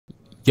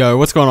Yo,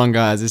 what's going on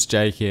guys, it's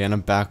Jake here and I'm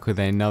back with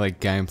another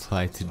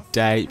gameplay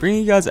today,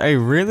 bringing you guys a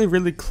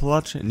really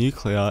clutch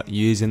nuclear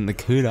using the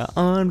KUDA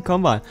on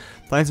Combine.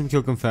 Playing some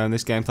kill confirm.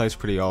 This gameplay is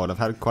pretty old. I've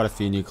had quite a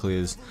few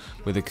nuclears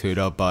with the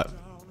KUDA, but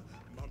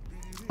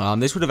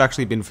this would have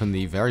actually been from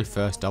the very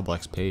first double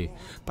XP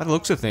by the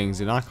looks of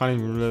things, and I can't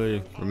even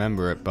really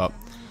remember it, but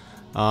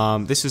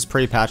this is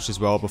pre-patched as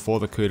well,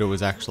 before the KUDA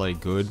was actually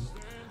good.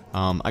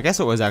 I guess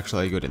it was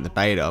actually good in the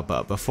beta,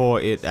 but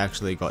before it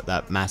actually got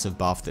that massive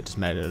buff that just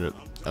made it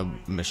a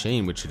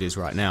machine, which it is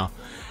right now.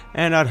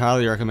 And I'd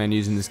highly recommend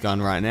using this gun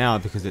right now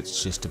because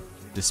it's just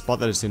the spot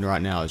that it's in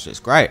right now is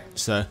just great.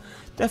 So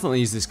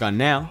definitely use this gun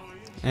now.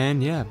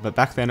 And yeah, but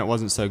back then it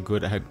wasn't so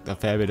good. It had a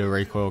fair bit of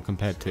recoil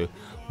compared to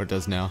what it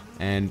does now.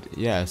 And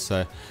yeah,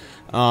 so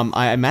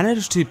I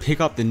managed to pick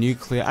up the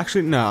nuclear.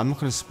 Actually, no, I'm not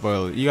going to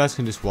spoil it. You guys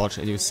can just watch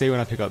and you'll see when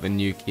I pick up the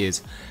nuke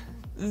is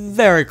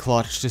very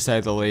clutch, to say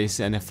the least,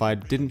 and if I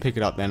didn't pick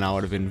it up then I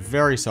would have been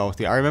very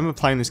salty. I remember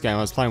playing this game, I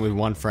was playing with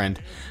one friend,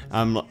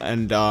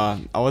 and I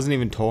wasn't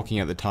even talking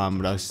at the time,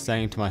 but I was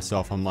saying to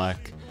myself, I'm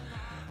like,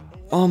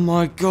 oh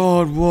my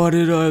god, what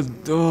did I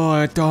do?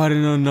 I died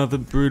in another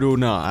brutal.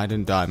 No, I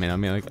didn't die, man. I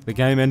mean, like, the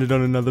game ended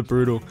on another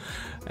brutal,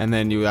 and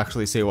then you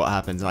actually see what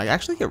happens. And I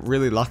actually get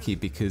really lucky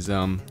because,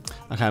 okay,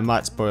 I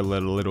might spoil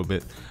it a little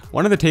bit.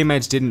 One of the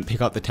teammates didn't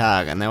pick up the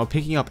tag, and they were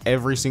picking up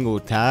every single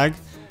tag.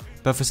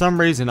 But for some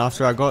reason,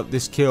 after I got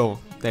this kill,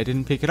 they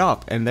didn't pick it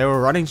up. And they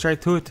were running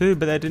straight to it too,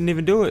 but they didn't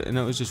even do it. And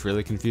it was just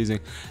really confusing.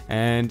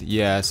 And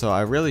yeah, so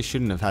I really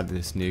shouldn't have had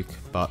this nuke.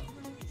 But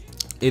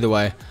either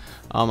way,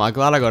 I'm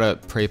glad I got a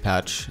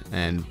pre-patch.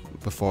 And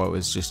before it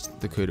was just,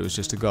 the KUDA was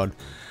just a god.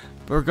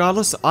 But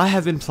regardless, I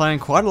have been playing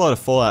quite a lot of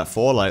Fallout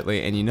 4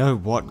 lately. And you know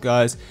what,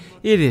 guys?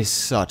 It is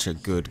such a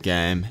good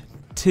game.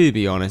 To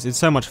be honest, it's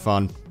so much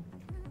fun.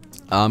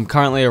 I'm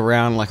currently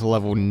around like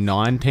level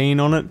 19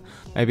 on it.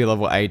 Maybe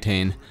level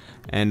 18.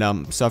 And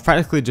so I've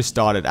practically just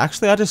started.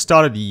 Actually, I just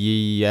started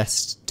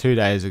 2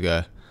 days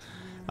ago.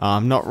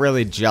 Not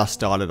really just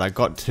started. I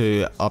got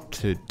up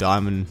to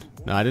Diamond.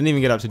 No, I didn't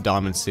even get up to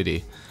Diamond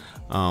City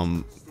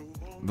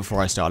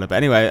before I started. But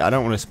anyway, I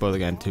don't want to spoil the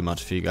game too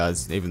much for you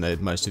guys, even though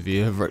most of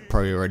you have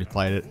probably already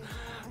played it.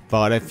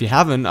 But if you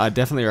haven't, I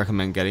definitely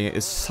recommend getting it.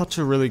 It's such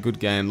a really good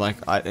game. Like,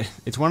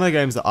 it's one of the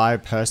games that I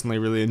personally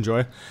really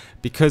enjoy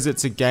because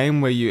it's a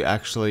game where you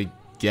actually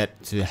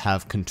get to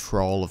have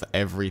control of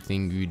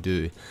everything you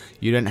do.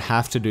 You don't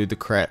have to do the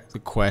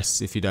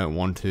quests if you don't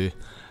want to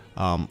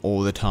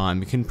all the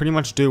time. You can pretty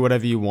much do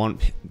whatever you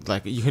want.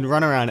 Like, you can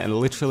run around and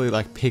literally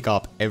like pick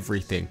up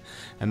everything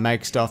and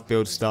make stuff,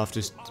 build stuff,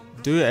 just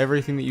do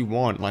everything that you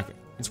want. Like,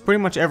 it's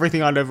pretty much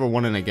everything I'd ever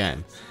want in a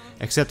game,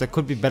 except it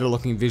could be better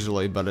looking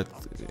visually, but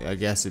I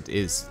guess it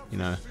is, you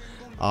know,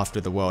 after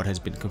the world has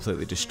been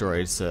completely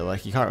destroyed, so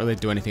like you can't really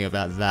do anything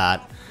about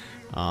that.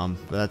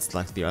 But that's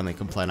like the only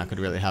complaint I could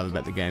really have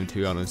about the game, to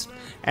be honest.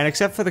 And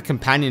except for the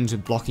companions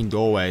with blocking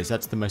doorways,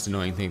 that's the most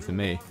annoying thing for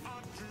me.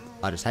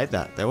 I just hate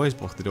that. They always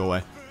block the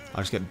doorway.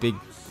 I just get big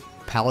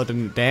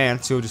paladin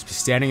dance, he'll just be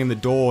standing in the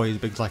door, he's a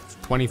big like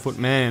 20-foot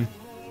man,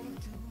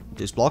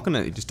 just blocking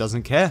it, he just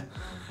doesn't care.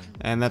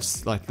 And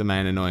that's like the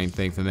main annoying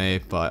thing for me.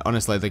 But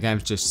honestly, the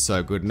game's just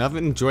so good. And I've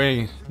been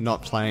enjoying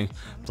not playing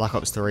Black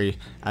Ops 3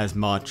 as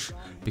much.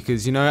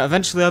 Because, you know,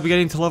 eventually I'll be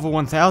getting to level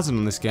 1000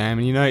 on this game.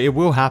 And, you know, it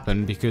will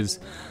happen because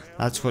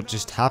that's what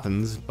just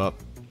happens. But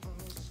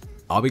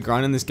I'll be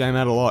grinding this game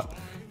out a lot.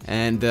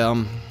 And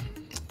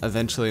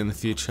eventually in the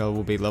future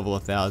we'll be level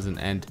 1000.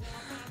 And,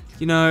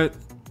 you know,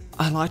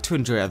 I like to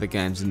enjoy other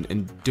games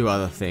and do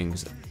other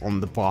things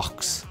on the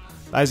box.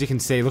 As you can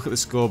see, look at the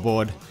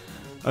scoreboard.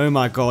 Oh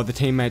my god, the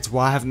teammates,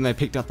 why haven't they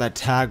picked up that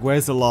tag?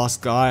 Where's the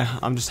last guy?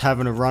 I'm just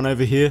having a run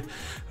over here.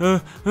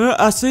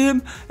 I see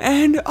him,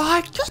 and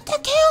I just a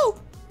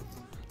kill!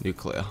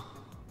 Nuclear.